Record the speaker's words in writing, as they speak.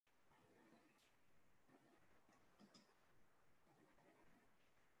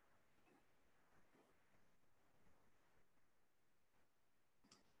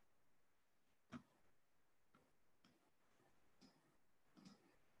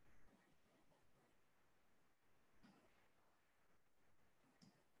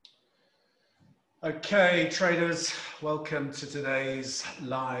Okay, traders, welcome to today's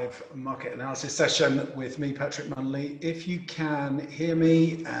live market analysis session with me, Patrick Munley. If you can hear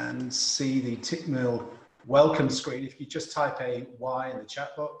me and see the Tickmill welcome screen, if you just type a Y in the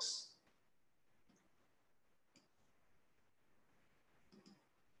chat box.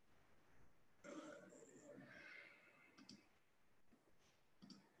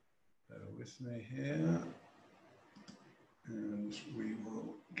 Bear with me here, and we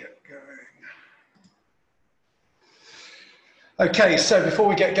will get going. Okay, so before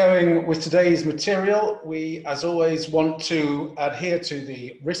we get going with today's material, we, as always, want to adhere to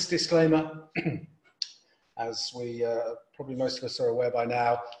the risk disclaimer. As we probably most of us are aware by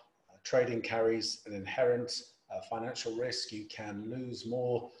now, trading carries an inherent financial risk. You can lose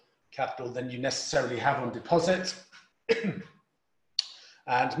more capital than you necessarily have on deposit.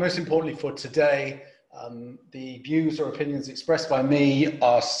 And most importantly for today, the views or opinions expressed by me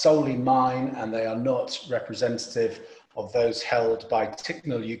are solely mine, and they are not representative of those held by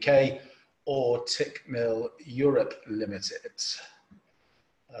Tickmill UK or Tickmill Europe Limited.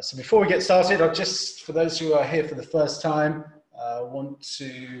 So before we get started, I'll just, for those who are here for the first time, want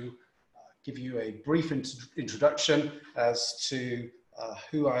to give you a brief introduction as to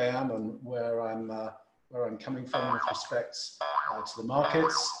who I am and where I'm coming from with respect to the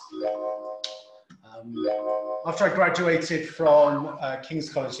markets. After I graduated from King's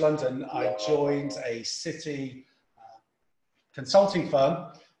College London, I joined a city consulting firm.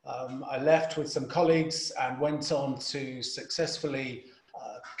 I left with some colleagues and went on to successfully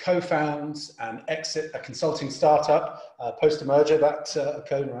co-found and exit a consulting startup post-merger that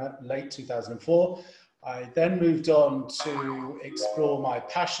occurred around late 2004. I then moved on to explore my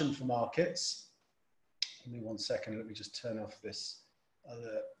passion for markets. Give me 1 second, let me just turn off this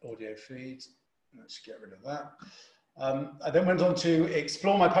other audio feed. Let's get rid of that. I then went on to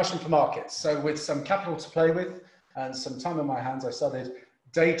explore my passion for markets. So with some capital to play with and some time on my hands, I started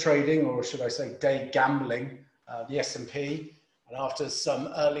day trading, or should I say day gambling, the S&P. And after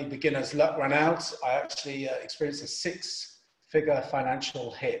some early beginner's luck ran out, I actually experienced a 6-figure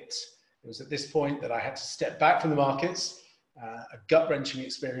financial hit. It was at this point that I had to step back from the markets, a gut-wrenching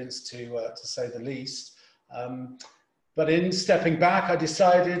experience to say the least. But in stepping back, I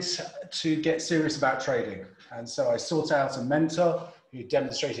decided to get serious about trading. And so I sought out a mentor who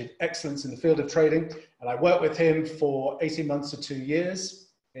demonstrated excellence in the field of trading. And I worked with him for 18 months to 2 years.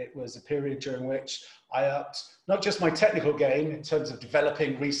 It was a period during which I upped not just my technical game in terms of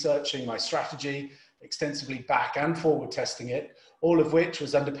developing, researching my strategy, extensively back and forward testing it, all of which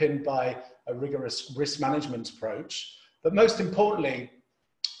was underpinned by a rigorous risk management approach. But most importantly,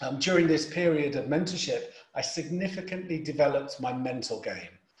 during this period of mentorship, I significantly developed my mental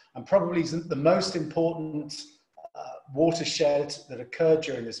game. And probably the most important watershed that occurred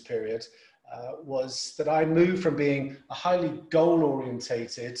during this period was that I moved from being a highly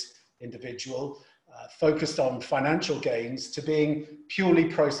goal-orientated individual focused on financial gains to being purely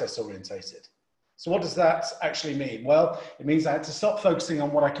process-orientated. So what does that actually mean? Well, it means I had to stop focusing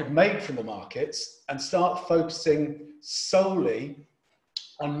on what I could make from the markets and start focusing solely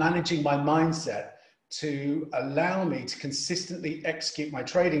on managing my mindset to allow me to consistently execute my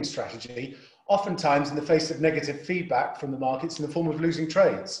trading strategy, oftentimes in the face of negative feedback from the markets in the form of losing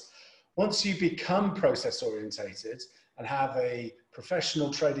trades. Once you become process orientated and have a professional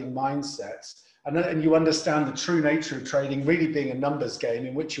trading mindset, and you understand the true nature of trading really being a numbers game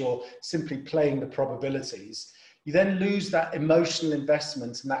in which you're simply playing the probabilities, you then lose that emotional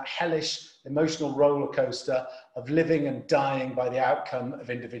investment and that hellish emotional roller coaster of living and dying by the outcome of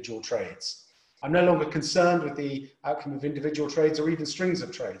individual trades. I'm no longer concerned with the outcome of individual trades or even strings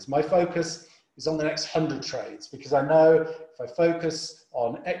of trades. My focus is on the next 100 trades, because I know if I focus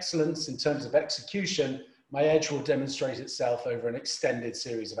on excellence in terms of execution, my edge will demonstrate itself over an extended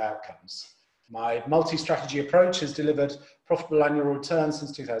series of outcomes. My multi-strategy approach has delivered profitable annual returns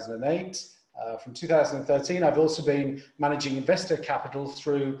since 2008. From 2013, I've also been managing investor capital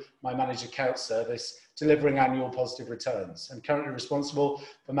through my managed account service, delivering annual positive returns. I'm currently responsible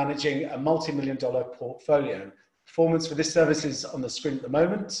for managing a multi-million-dollar portfolio. Performance for this service is on the screen at the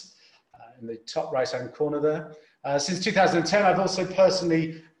moment, in the top right-hand corner there. Since 2010, I've also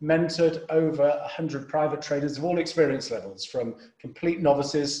personally mentored over 100 private traders of all experience levels, from complete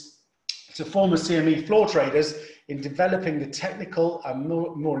novices to former CME floor traders, in developing the technical and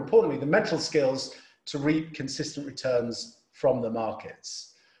more importantly, the mental skills to reap consistent returns from the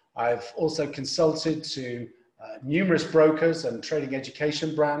markets. I've also consulted to numerous brokers and trading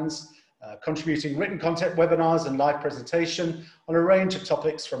education brands, contributing written content, webinars and live presentation on a range of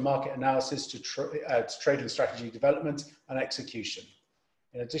topics from market analysis to trading strategy development and execution.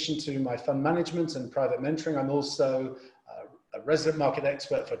 In addition to my fund management and private mentoring, I'm also a resident market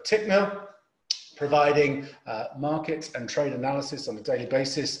expert for Tickmill, providing market and trade analysis on a daily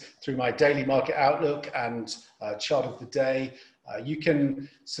basis through my daily market outlook and chart of the day. You can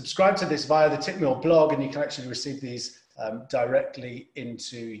subscribe to this via the Tickmill blog, and you can actually receive these directly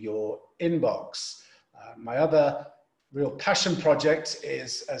into your inbox. My other real passion project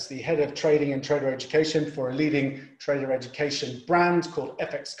is as the head of trading and trader education for a leading trader education brand called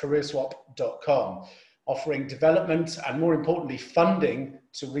fxcareerswap.com, offering development and, more importantly, funding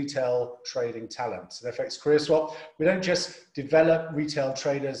to retail trading talent. At FX CareerSwap, we don't just develop retail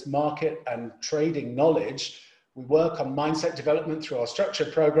traders' market and trading knowledge. We work on mindset development through our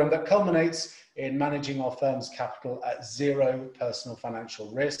structured program that culminates in managing our firm's capital at zero personal financial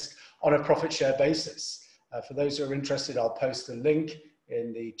risk on a profit share basis. For those who are interested, I'll post a link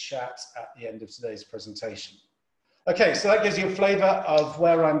in the chat at the end of today's presentation. Okay, so that gives you a flavor of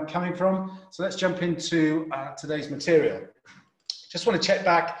where I'm coming from. So let's jump into today's material. Just want to check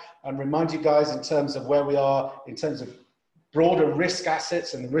back and remind you guys in terms of where we are in terms of broader risk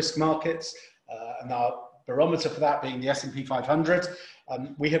assets and risk markets, and our barometer for that being the S&P 500.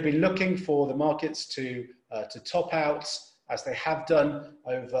 We have been looking for the markets to top out, as they have done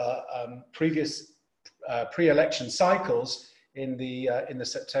over previous pre-election cycles in the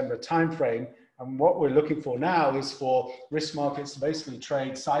September timeframe. And what we're looking for now is for risk markets to basically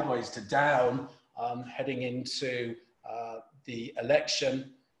trade sideways to down, heading into the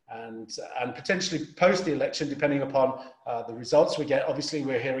election and potentially post the election, depending upon the results we get. Obviously,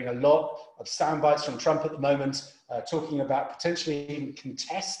 we're hearing a lot of sound bites from Trump at the moment, talking about potentially even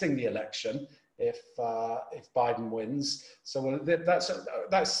contesting the election if Biden wins. So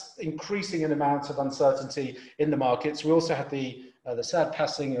that's increasing an amount of uncertainty in the markets. We also had the sad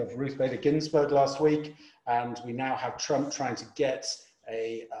passing of Ruth Bader Ginsburg last week, and we now have Trump trying to get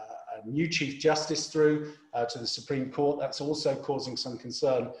a new Chief Justice through to the Supreme Court. That's also causing some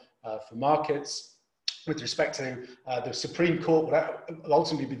concern for markets. With respect to the Supreme Court, will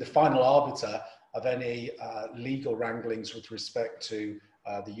ultimately be the final arbiter of any legal wranglings with respect to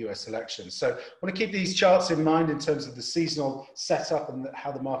the US election. So I want to keep these charts in mind in terms of the seasonal setup and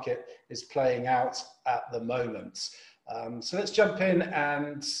how the market is playing out at the moment. So let's jump in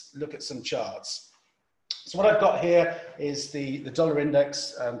and look at some charts. So what I've got here is the dollar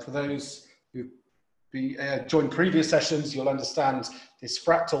index. For those who joined previous sessions, you'll understand this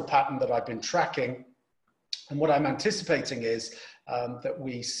fractal pattern that I've been tracking. And what I'm anticipating is that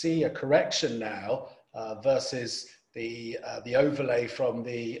we see a correction now versus the overlay from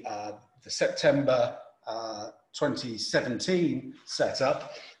the September 2017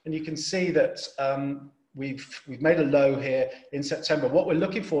 setup. And you can see that we've made a low here in September. What we're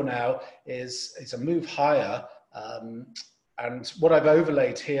looking for now is a move higher. And what I've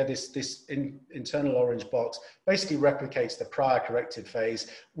overlaid here, this internal orange box, basically replicates the prior corrective phase.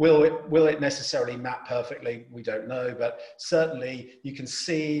 Will it necessarily map perfectly? We don't know, but certainly you can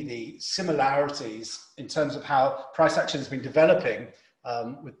see the similarities in terms of how price action has been developing,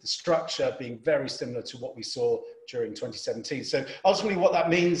 with the structure being very similar to what we saw during 2017. So ultimately what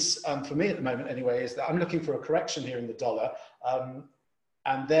that means for me at the moment anyway, is that I'm looking for a correction here in the dollar,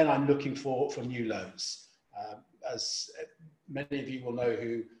 and then I'm looking for new lows. As many of you will know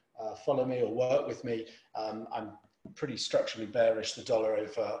who follow me or work with me, I'm pretty structurally bearish the dollar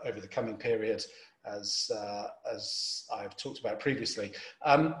over the coming period, as I've talked about previously.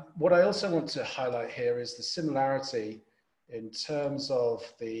 What I also want to highlight here is the similarity in terms of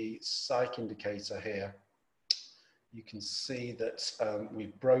the psych indicator here. You can see that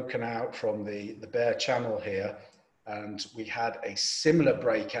we've broken out from the bear channel here, and we had a similar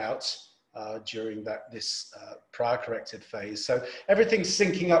breakout during this prior corrected phase. So everything's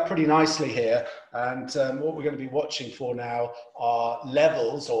syncing up pretty nicely here, and what we're going to be watching for now are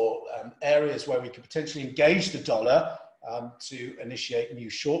levels or areas where we could potentially engage the dollar to initiate new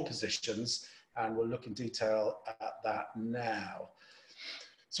short positions, and we'll look in detail at that now.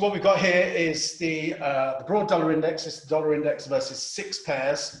 So what we've got here is the broad dollar index. It's the dollar index versus 6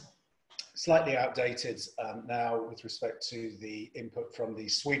 pairs. Slightly outdated now with respect to the input from the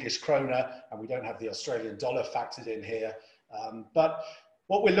Swedish krona, and we don't have the Australian dollar factored in here. But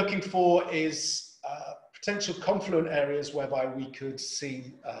what we're looking for is potential confluent areas whereby we could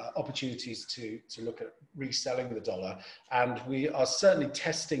see opportunities to look at reselling the dollar. And we are certainly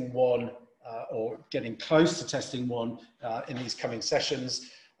testing one or getting close to testing one in these coming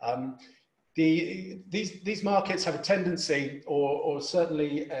sessions. These markets have a tendency, or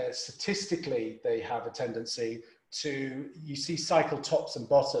certainly statistically, they have a tendency you see cycle tops and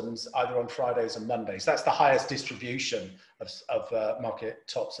bottoms either on Fridays and Mondays. That's the highest distribution of market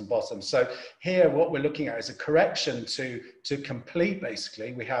tops and bottoms. So here what we're looking at is a correction to complete,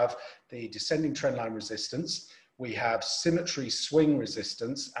 basically. We have the descending trendline resistance, we have symmetry swing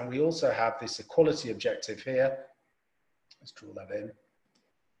resistance, and we also have this equality objective here. Let's draw that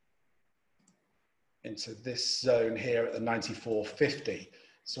into this zone here at the 94.50.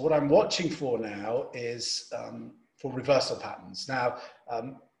 So what I'm watching for now is for reversal patterns. Now,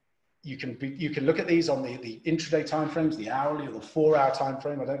 you can look at these on the intraday timeframes, the hourly or the 4-hour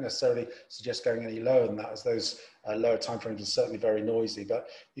timeframe. I don't necessarily suggest going any lower than that, as those lower timeframes are certainly very noisy. But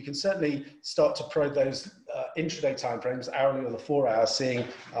you can certainly start to probe those intraday timeframes, hourly or the 4-hour,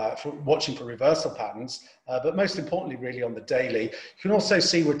 watching for reversal patterns. But most importantly, really on the daily, you can also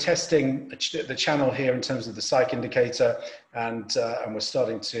see we're testing the channel here in terms of the psych indicator, and we're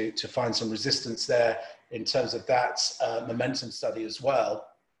starting to find some resistance there in terms of that momentum study as well.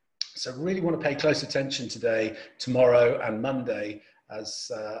 So really want to pay close attention today, tomorrow and Monday,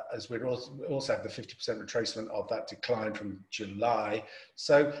 as we also have the 50% retracement of that decline from July.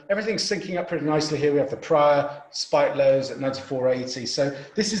 So everything's syncing up pretty nicely here. We have the prior spike lows at 94.80. So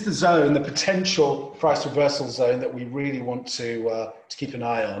this is the zone, the potential price reversal zone that we really want to keep an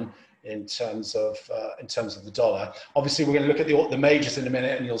eye on in terms of the dollar. Obviously, we're going to look at the majors in a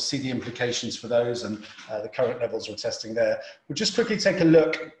minute, and you'll see the implications for those and the current levels we're testing there. We'll just quickly take a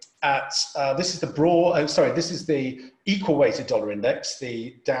look at this is the equal weighted dollar index,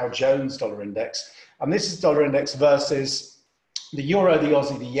 the Dow Jones dollar index, and this is dollar index versus the euro, the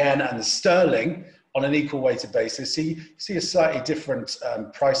Aussie, the yen, and the sterling on an equal weighted basis. So you see a slightly different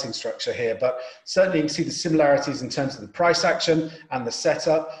pricing structure here, but certainly you can see the similarities in terms of the price action and the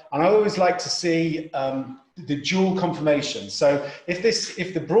setup. And I always like to see the dual confirmation. So if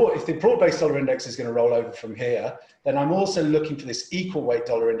the broad-based dollar index is going to roll over from here, then I'm also looking for this equal weight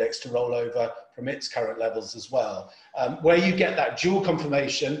dollar index to roll over from its current levels as well. Where you get that dual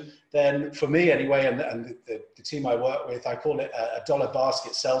confirmation, then for me anyway, and the team I work with, I call it a dollar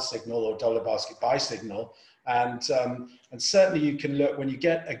basket sell signal or dollar basket buy signal. And certainly you can look when you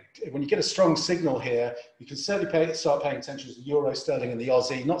get a strong signal here, you can certainly start paying attention to the euro, sterling, and the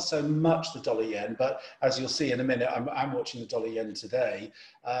Aussie. Not so much the dollar yen, but as you'll see in a minute, I'm watching the dollar yen today.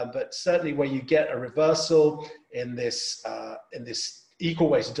 But certainly where you get a reversal in this equal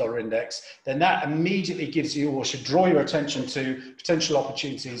weighted dollar index, then that immediately gives you, or should draw your attention to, potential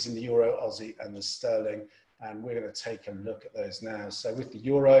opportunities in the euro, Aussie, and the sterling. And we're going to take a look at those now. So with the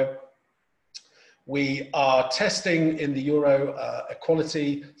euro, we are testing in the euro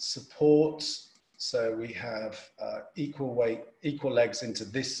equality support. So we have equal legs into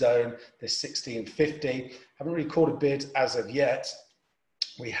this zone, this 1650. Haven't really caught a bid as of yet.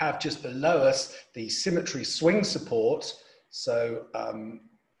 We have just below us the symmetry swing support. So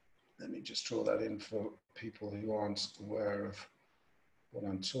let me just draw that in for people who aren't aware of what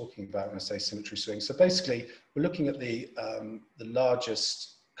I'm talking about when I say symmetry swing. So basically, we're looking at the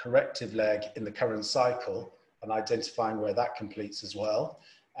largest corrective leg in the current cycle and identifying where that completes as well.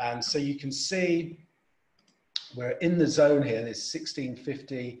 And so you can see we're in the zone here, this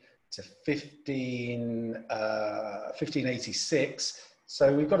 1650 to 1586.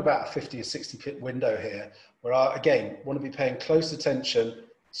 So we've got about a 50 or 60 pip window here, where I, again, want to be paying close attention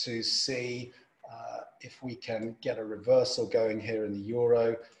to see if we can get a reversal going here in the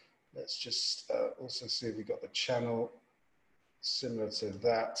euro. Let's just also see if we've got the channel similar to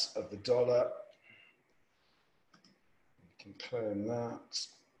that of the dollar. We can clone that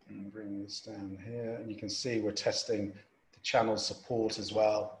and bring this down here. And you can see we're testing the channel support as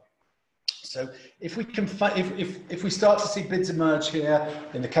well. So if we can if we start to see bids emerge here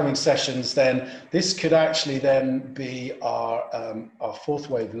in the coming sessions, then this could actually then be our fourth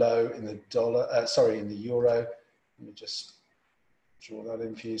wave low in the dollar, in the euro. Let me just draw that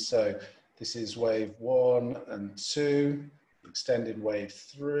in for you. So this is wave 1 and 2, extended wave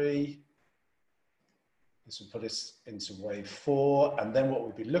 3. This will put us into wave 4, and then what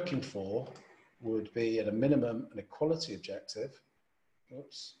we'd be looking for would be at a minimum an equality objective.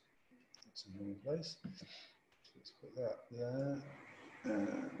 Oops. It's in the wrong place. Let's put that there.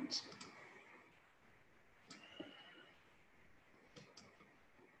 And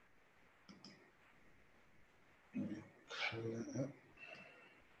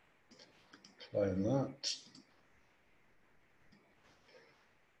clone that.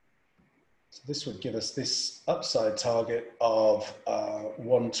 So this would give us this upside target of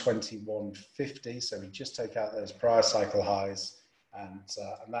 121.50. So we just take out those prior cycle highs. And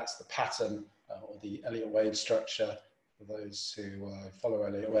that's the pattern or the Elliott wave structure for those who follow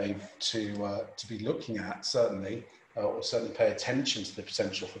Elliott Wave to be looking at, certainly, or certainly pay attention to the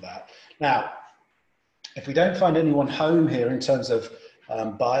potential for that. Now, if we don't find anyone home here in terms of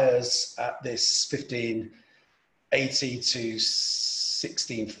buyers at this 1580 to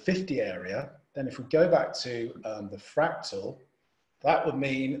 1650 area, then if we go back to the fractal, that would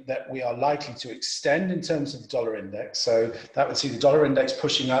mean that we are likely to extend in terms of the dollar index. So that would see the dollar index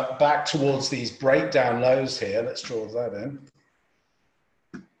pushing up back towards these breakdown lows here. Let's draw that in.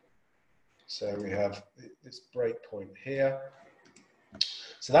 So we have this break point here.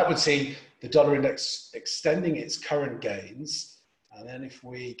 So that would see the dollar index extending its current gains. And then if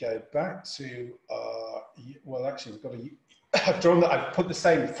we go back to, well, actually, we've got a, I've put the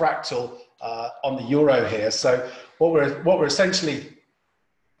same fractal on the euro here. So what we're essentially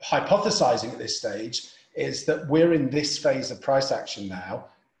hypothesizing at this stage is that we're in this phase of price action now,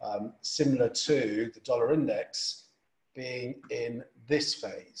 similar to the dollar index being in this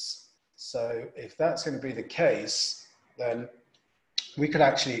phase. So if that's going to be the case, then we could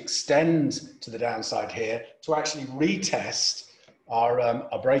actually extend to the downside here to actually retest our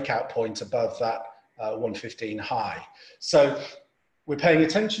breakout point above that 115 high. So we're paying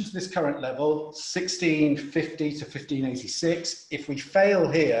attention to this current level, 1650 to 1586. If we fail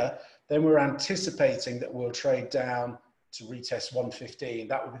here, then we're anticipating that we'll trade down to retest 115.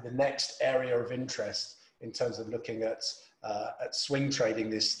 That would be the next area of interest in terms of looking at swing trading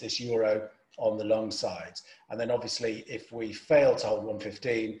this euro on the long side. And then obviously, if we fail to hold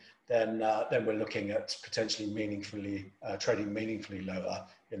 115, then we're looking at potentially trading meaningfully lower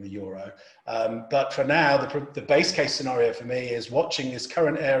in the euro. But for now, the base case scenario for me is watching this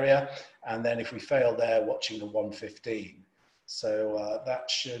current area, and then if we fail there, watching the 115. So that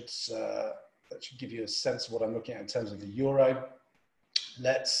should give you a sense of what I'm looking at in terms of the euro.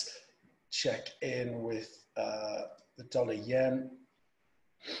 Let's check in with the dollar yen.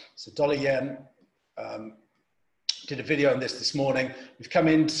 So dollar yen, did a video on this morning. We've come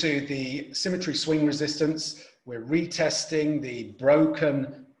into the symmetry swing resistance. We're retesting the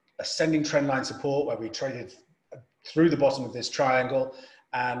broken ascending trend line support where we traded through the bottom of this triangle.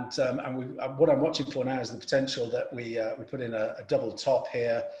 And what I'm watching for now is the potential that we put in a double top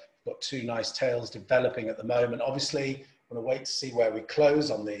here. We've got two nice tails developing at the moment. Obviously, I'm going to wait to see where we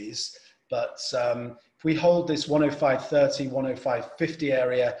close on these. But if we hold this 105.30, 105.50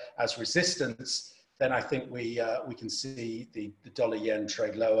 area as resistance, then I think we can see the dollar yen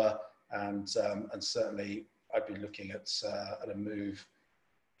trade lower, and certainly I'd be looking at a move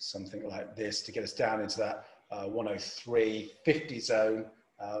something like this to get us down into that 103.50 zone,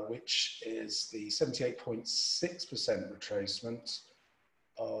 which is the 78.6% retracement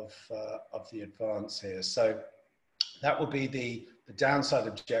of the advance here. So that will be the downside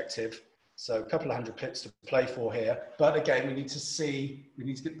objective. So a couple of hundred pips to play for here. But again, we need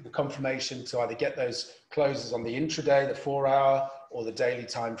to get the confirmation to either get those closes on the intraday, the 4-hour, or the daily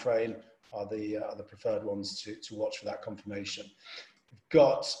time frame are the preferred ones to watch for that confirmation. We've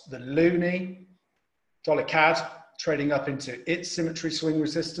got the loonie, dollar CAD, trading up into its symmetry swing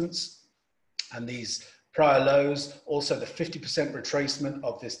resistance. And these prior lows, also the 50% retracement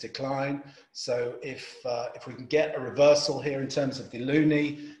of this decline. So if we can get a reversal here in terms of the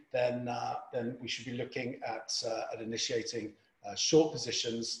loonie, then we should be looking at initiating short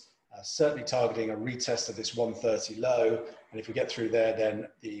positions, certainly targeting a retest of this 130 low. And if we get through there, then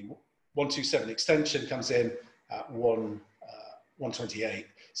the 127 extension comes in at 128.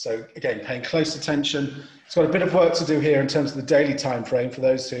 So again, paying close attention. It's got a bit of work to do here in terms of the daily time frame for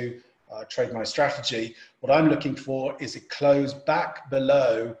those who trade my strategy. What I'm looking for is a close back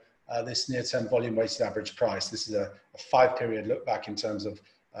below this near-term volume weighted average price. This is a 5-period look back in terms of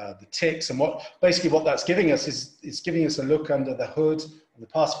the ticks, and what that's giving us is giving us a look under the hood on the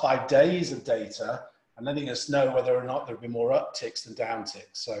past 5 days of data and letting us know whether or not there'll be more upticks than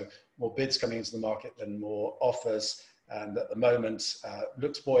downticks. So more bids coming into the market than more offers, and at the moment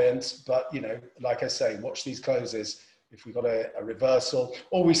looks buoyant. But like I say, watch these closes. If we've got a reversal,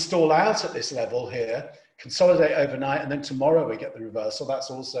 or we stall out at this level here, consolidate overnight, and then tomorrow we get the reversal,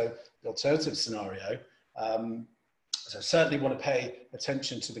 that's also the alternative scenario. So certainly want to pay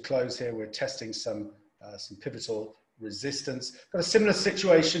attention to the close here. We're testing some pivotal resistance. Got a similar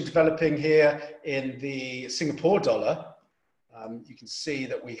situation developing here in the Singapore dollar. You can see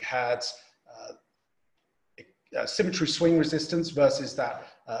that we had symmetry swing resistance versus that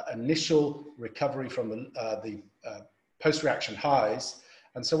initial recovery from the post-reaction highs.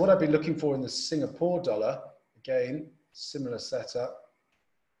 And so what I've been looking for in the Singapore dollar, again, similar setup,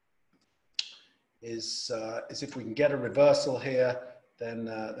 is if we can get a reversal here, then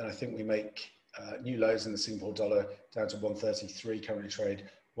I think we make new lows in the Singapore dollar down to 133, currently trade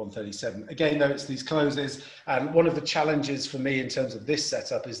 137. Again, though, it's these closes, and one of the challenges for me in terms of this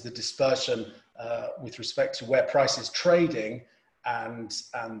setup is the dispersion with respect to where price is trading and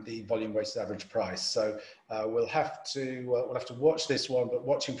the volume weighted average price. So we'll have to watch this one, but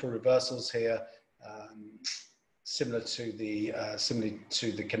watching for reversals here, similar to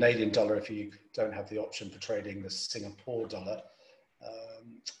the Canadian dollar if you don't have the option for trading the Singapore dollar.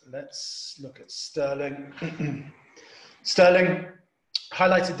 Let's look at sterling. Sterling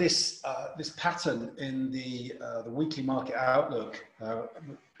highlighted this pattern in the weekly market outlook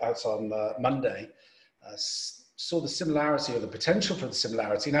out on Monday. Saw the similarity or the potential for the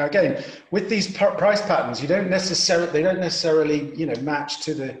similarity. Now, again, with these price patterns, they don't necessarily match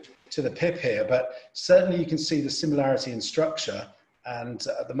to the pip here, but certainly you can see the similarity in structure. And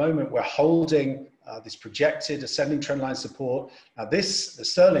at the moment, we're holding this projected ascending trendline support. Now, the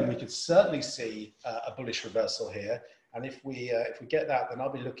sterling, we could certainly see a bullish reversal here. And if we get that, then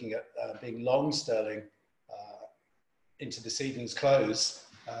I'll be looking at being long sterling into this evening's close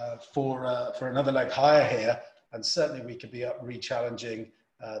for another leg higher here. And certainly we could be up re-challenging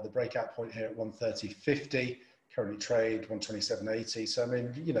the breakout point here at 130.50, currently trade 127.80. So, I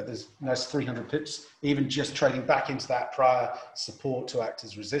mean, there's nice 300 pips, even just trading back into that prior support to act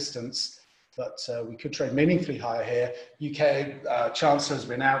as resistance. But we could trade meaningfully higher here. UK Chancellor has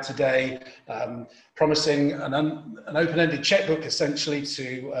been out today promising an open-ended checkbook essentially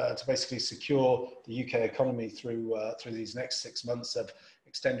to basically secure the UK economy through these next 6 months of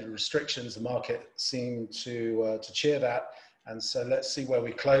extended restrictions. The market seemed to cheer that. And so let's see where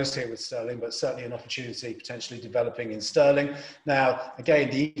we close here with sterling, but certainly an opportunity potentially developing in sterling. Now, again,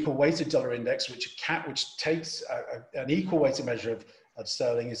 the equal weighted dollar index, which takes an equal weighted measure of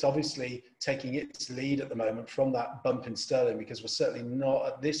sterling, is obviously taking its lead at the moment from that bump in sterling, because we're certainly not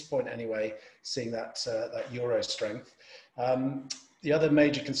at this point anyway seeing that euro strength. The other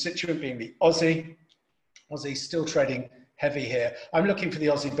major constituent being the Aussie. Aussie still trading heavy here. I'm looking for the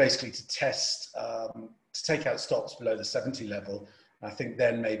Aussie basically to test, to take out stops below the 70 level. I think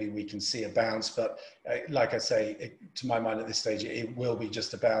then maybe we can see a bounce, but like I say, to my mind at this stage, it will be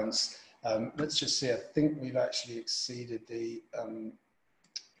just a bounce. Let's just see, I think we've actually exceeded the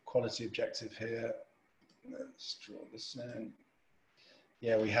quality objective here. Let's draw this in.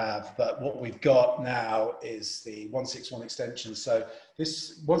 Yeah, we have, but what we've got now is the 161 extension. So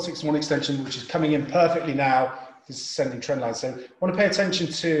this 161 extension, which is coming in perfectly now, this ascending trend line. So I want to pay attention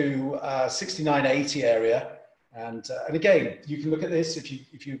to 69.80 area. And again, you can look at this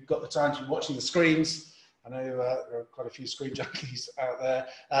if you've got the time to be watching the screens. I know there are quite a few screen junkies out there.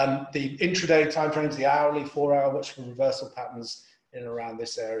 The intraday time frames, the hourly, 4-hour, watch for reversal patterns in and around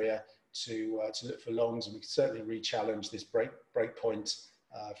this area to look for longs, and we can certainly re-challenge this break point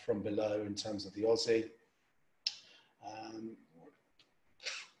from below in terms of the Aussie.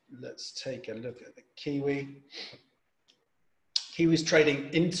 Let's take a look at the Kiwi. Kiwi's trading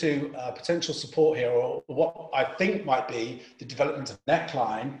into potential support here, or what I think might be the development of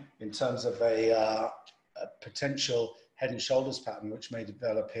neckline in terms of a potential head and shoulders pattern, which may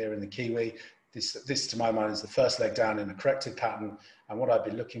develop here in the Kiwi. This, to my mind, is the first leg down in a corrected pattern, and what I'd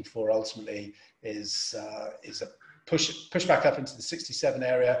be looking for ultimately is a push back up into the 67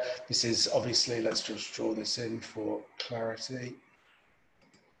 area. This is obviously, let's just draw this in for clarity.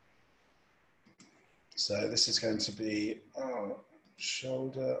 So this is going to be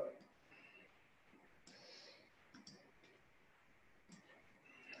shoulder,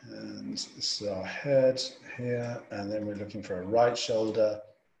 and this is our head here, and then we're looking for a right shoulder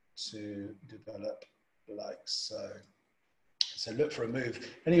to develop like so. So look for a move.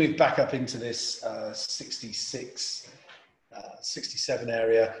 Any move back up into this 66, 67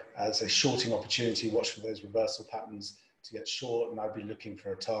 area as a shorting opportunity. Watch for those reversal patterns to get short, and I'd be looking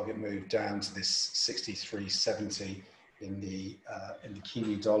for a target move down to this 63.70 in the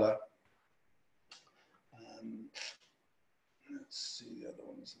Kiwi dollar. Let's see the other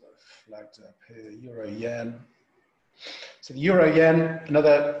ones that I've flagged up here. Euro yen. So the Euro yen,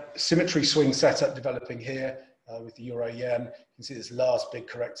 another symmetry swing setup developing here with the Euro yen. You can see this last big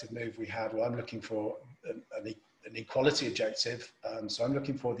corrective move we had. Well, I'm looking for an equality objective. So I'm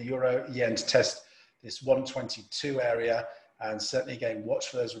looking for the Euro yen to test this 122 area, and certainly again, watch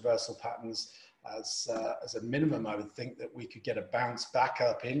for those reversal patterns. As a minimum, I would think that we could get a bounce back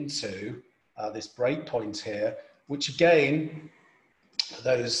up into this break point here, which again,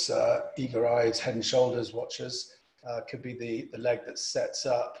 those eager-eyed head and shoulders watchers, could be the leg that sets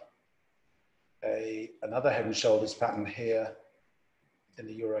up another head and shoulders pattern here in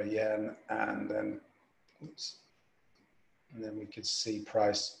the Euro yen, and then, oops, and then we could see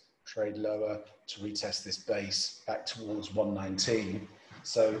price trade lower to retest this base back towards 119.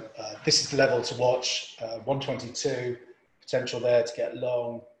 So this is the level to watch, 122, potential there to get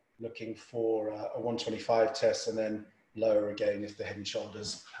long, looking for a 125 test, and then lower again if the head and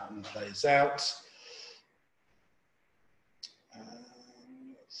shoulders pattern plays out.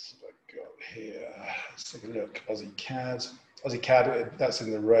 What's I got here? Let's take a look. Aussie CAD. Aussie CAD, that's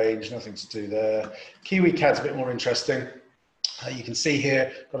in the range, nothing to do there. Kiwi CAD's a bit more interesting. You can see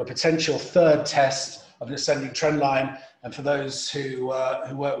here, got a potential third test of an ascending trend line. And for those who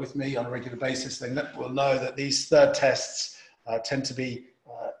work with me on a regular basis, they will know that these third tests tend to be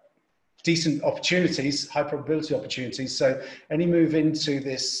decent opportunities, high probability opportunities. So any move into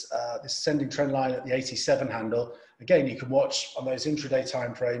this, this ascending trend line at the 87 handle, again, you can watch on those intraday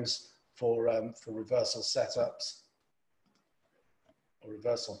timeframes for reversal setups or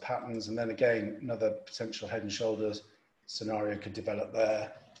reversal patterns. And then again, another potential head and shoulders scenario could develop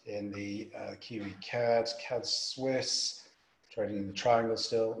there in the Kiwi CAD, CAD Swiss, trading in the triangle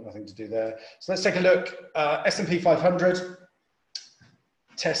still, nothing to do there. So let's take a look. S&P 500,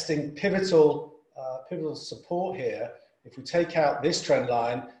 testing pivotal support here. If we take out this trend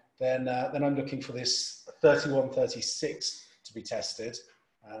line, then I'm looking for this 31.36 to be tested.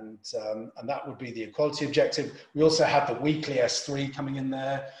 And that would be the equality objective. We also have the weekly S3 coming in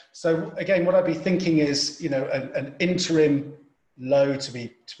there. So again, what I'd be thinking is, you know, an interim low to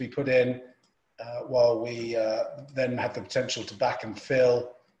be put in while we then have the potential to back and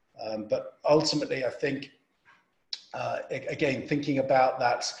fill. But ultimately, I think, again, thinking about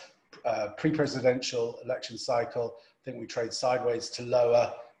that pre-presidential election cycle, I think we trade sideways to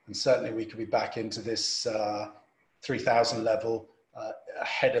lower, and certainly we could be back into this 3,000 level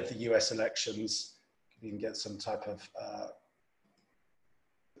ahead of the US elections. You can get some type of,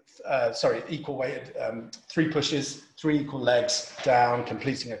 equal weighted, three pushes, three equal legs down,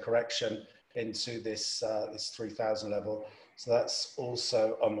 completing a correction into this, this 3,000 level. So that's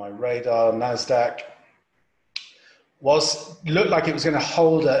also on my radar. NASDAQ looked like it was going to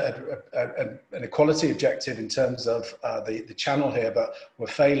hold an equality objective in terms of the channel here, but we're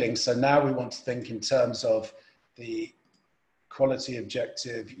failing. So now we want to think in terms of the quality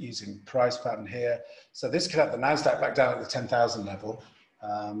objective using price pattern here. So this could have the NASDAQ back down at the 10,000 level.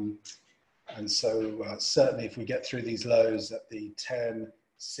 And so certainly if we get through these lows at the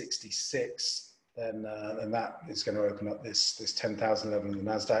 1066, then that is going to open up this 10,000 level in the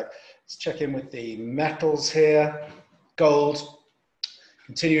NASDAQ. Let's check in with the metals here. Gold,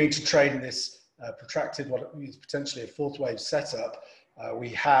 continuing to trade in this protracted, what is potentially a fourth wave setup. We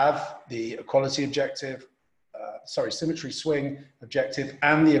have the equality objective, symmetry swing objective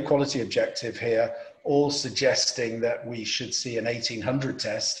and the equality objective here, all suggesting that we should see an 1800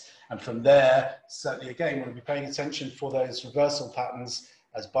 test. And from there, certainly again, we'll be paying attention for those reversal patterns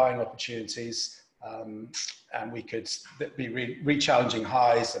as buying opportunities. And we could be re-challenging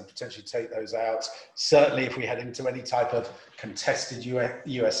highs and potentially take those out. Certainly if we head into any type of contested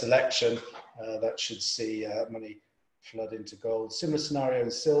US election, that should see money flood into gold. Similar scenario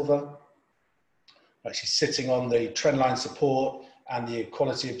in silver. Actually sitting on the trend line support and the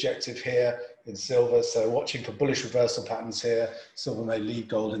equality objective here in silver. So watching for bullish reversal patterns here. Silver may lead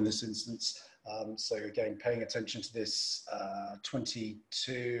gold in this instance. So again, paying attention to this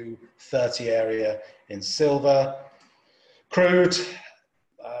 22.30 area in silver. Crude,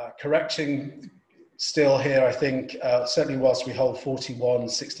 correcting still here, I think, certainly whilst we hold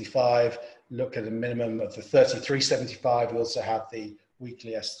 41.65, look at a minimum of the 33.75. We also have the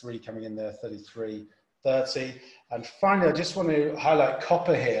weekly S3 coming in there, 33.30. And finally, I just want to highlight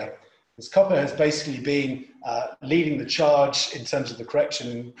copper here. Because copper has basically been leading the charge in terms of the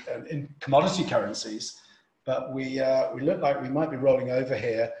correction in commodity currencies, but we look like we might be rolling over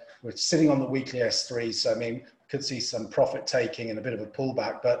here. We're sitting on the weekly S3, so I mean, we could see some profit taking and a bit of a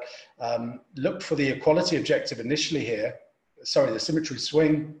pullback, but look for the equality objective initially here, the symmetry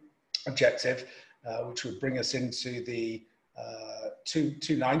swing objective, which would bring us into the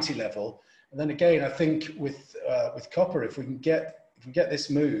 290 level. And then again, I think with copper, if we get this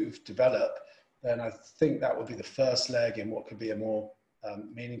move develop, then I think that will be the first leg in what could be a more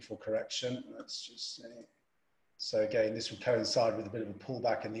meaningful correction. Let's just see. So again, this would coincide with a bit of a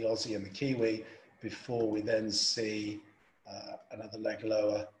pullback in the Aussie and the Kiwi before we then see another leg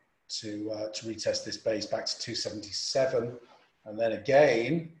lower to retest this base back to 277. And then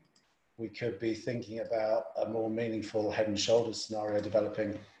again, we could be thinking about a more meaningful head and shoulders scenario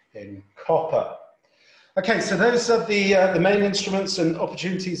developing in copper. Okay, so those are the main instruments and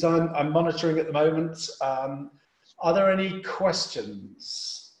opportunities I'm monitoring at the moment. Are there any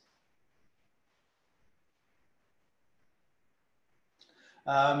questions?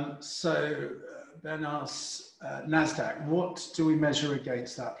 Ben asks, NASDAQ, what do we measure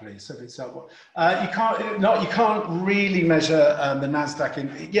against that, please? So if it's up, you can't really measure the NASDAQ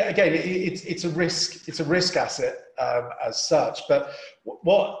again, it's a risk asset as such, but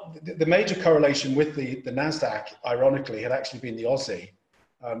what the major correlation with the NASDAQ, ironically, had actually been the Aussie.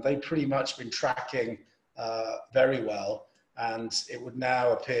 They've pretty much been tracking very well, and it would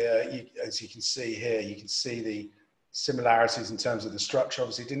now appear, as you can see here, you can see the similarities in terms of the structure.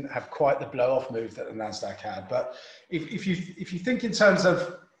 Obviously, it didn't have quite the blow-off move that the NASDAQ had, but if you think in terms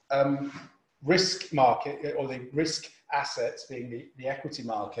of risk market, or the risk assets being the equity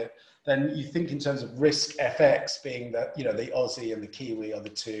market, then you think in terms of risk FX being that, you know, the Aussie and the Kiwi are the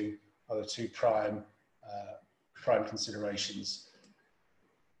two prime considerations.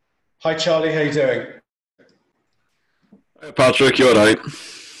 Hi Charlie, how you doing? Hi Patrick, you all right?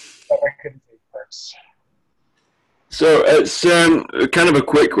 So it's kind of a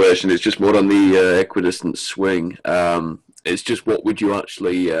quick question. It's just more on the equidistant swing. It's just what would you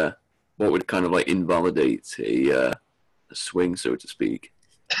actually, what would kind of like invalidate a swing, so to speak?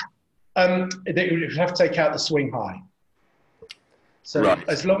 You would have to take out the swing high. So right.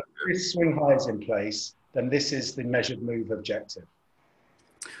 As long as this swing high is in place, then this is the measured move objective.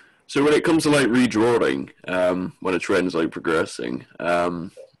 So when it comes to like redrawing, when a trend is like progressing,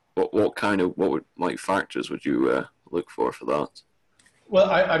 what factors would you look for that? Well,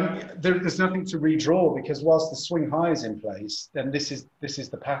 there's nothing to redraw, because whilst the swing high is in place, then this is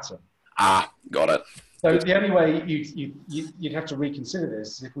the pattern. Ah, got it. So the only way you'd have to reconsider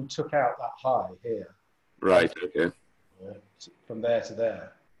this is if we took out that high here. Right. Okay. From there to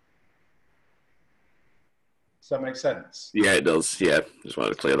there. Does that make sense? Yeah, it does. Yeah, just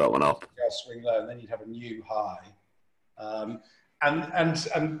wanted to clear that one up. Yeah, swing low, and then you'd have a new high.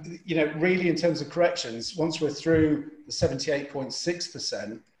 And you know, really, in terms of corrections, once we're through the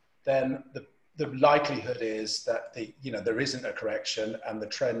 78.6%, then the likelihood is that there isn't a correction and the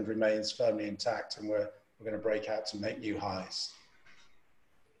trend remains firmly intact, and we're going to break out to make new highs.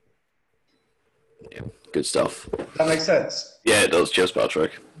 Yeah, good stuff. Does that make sense? Yeah, it does. Cheers,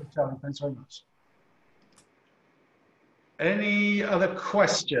 Patrick. Charlie, thanks very much. Any other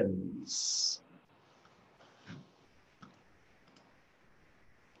questions?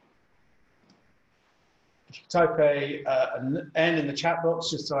 If you type an N in the chat box,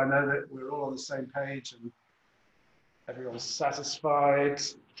 just so I know that we're all on the same page and everyone's satisfied.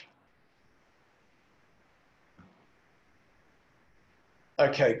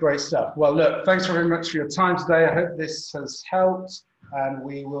 Okay, great stuff. Well, look, thanks very much for your time today. I hope this has helped, and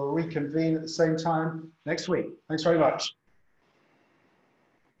we will reconvene at the same time next week. Thanks very much.